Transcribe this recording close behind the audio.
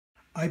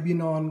I've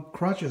been on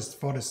crutches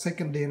for the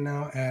second day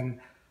now, and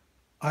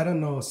I don't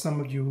know,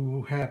 some of you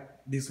who had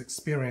this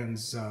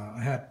experience.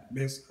 I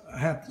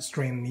had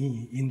strained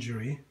knee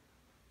injury.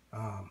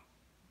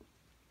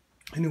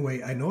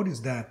 Anyway, I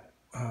noticed that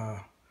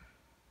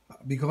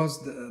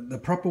because the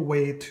proper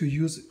way to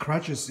use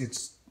crutches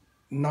is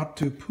not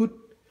to put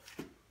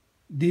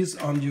this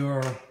on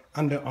your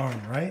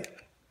underarm, right?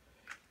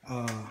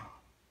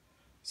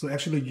 So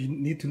actually you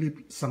need to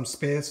leave some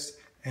space,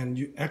 and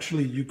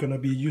you're gonna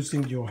be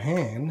using your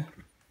hand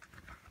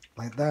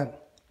like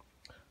that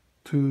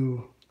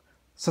to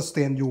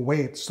sustain your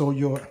weight, so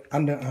your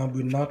underarm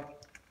will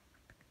not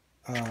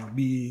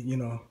be,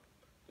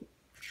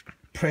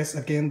 press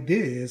against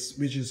this,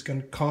 which is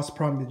going to cause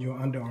problem with your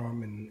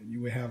underarm, and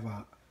you will have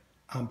a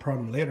arm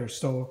problem later.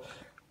 So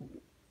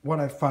what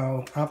I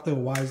found after a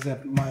while is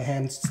that my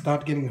hands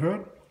start getting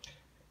hurt.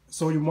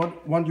 So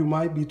what you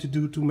might be to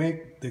do to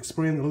make the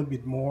experience a little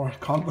bit more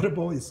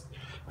comfortable is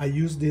I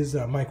use this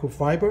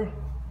microfiber,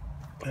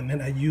 and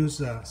then I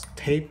use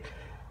tape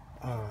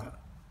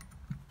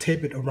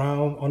it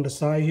around on the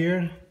side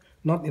here,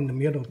 not in the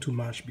middle too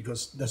much,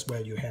 because that's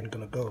where your hand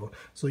gonna go.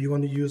 So you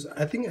want to use,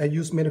 I think I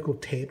use medical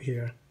tape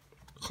here,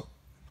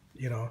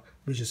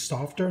 which is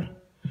softer,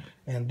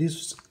 and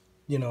this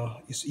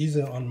is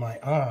easier on my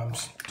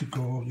arms to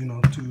go,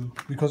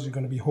 because you're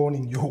going to be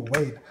holding your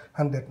weight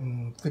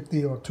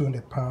 150 or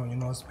 200 pounds.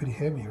 It's pretty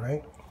heavy,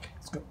 right?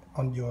 It's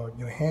on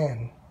your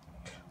hand.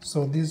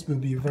 So this will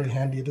be very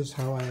handy. This is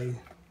how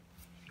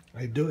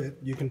I do it.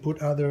 You can put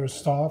other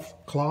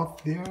soft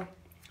cloth there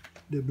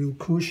that will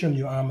cushion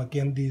your arm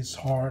against this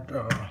hard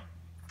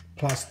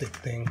plastic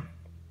thing.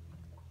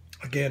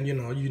 Again,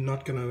 you're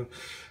not gonna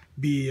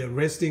be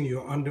resting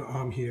your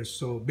underarm here.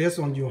 So based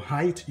on your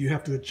height, you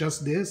have to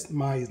adjust this.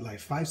 Mine is like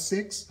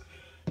 5'6",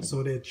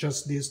 so they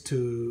adjust this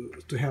to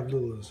have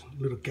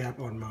little gap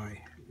on my,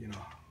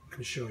 let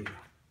me show you.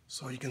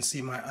 So you can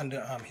see my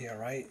underarm here,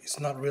 right? It's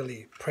not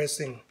really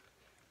pressing.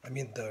 I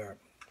mean,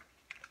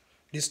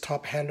 this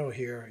top handle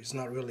here is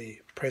not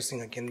really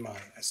pressing against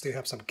I still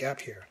have some gap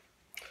here.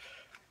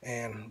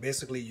 And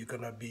basically you're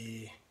gonna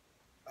be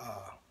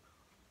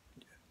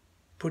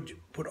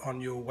put on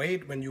your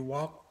weight when you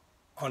walk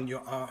on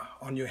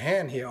your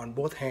hand here, on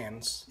both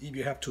hands, if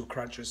you have two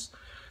crutches.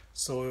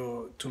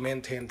 So to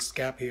maintain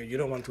gap here, you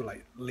don't want to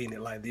like lean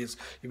it like this.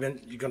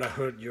 You're gonna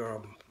hurt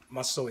your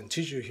muscle and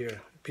tissue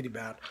here pretty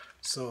bad.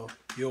 So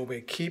you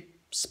always keep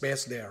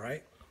space there,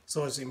 right?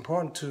 So it's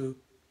important to,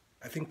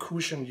 I think,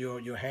 cushion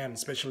your hand,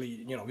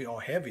 especially we all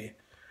heavy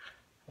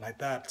like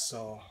that.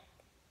 So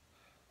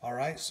all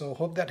right, so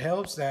hope that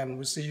helps, and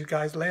we'll see you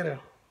guys later.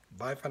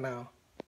 Bye for now.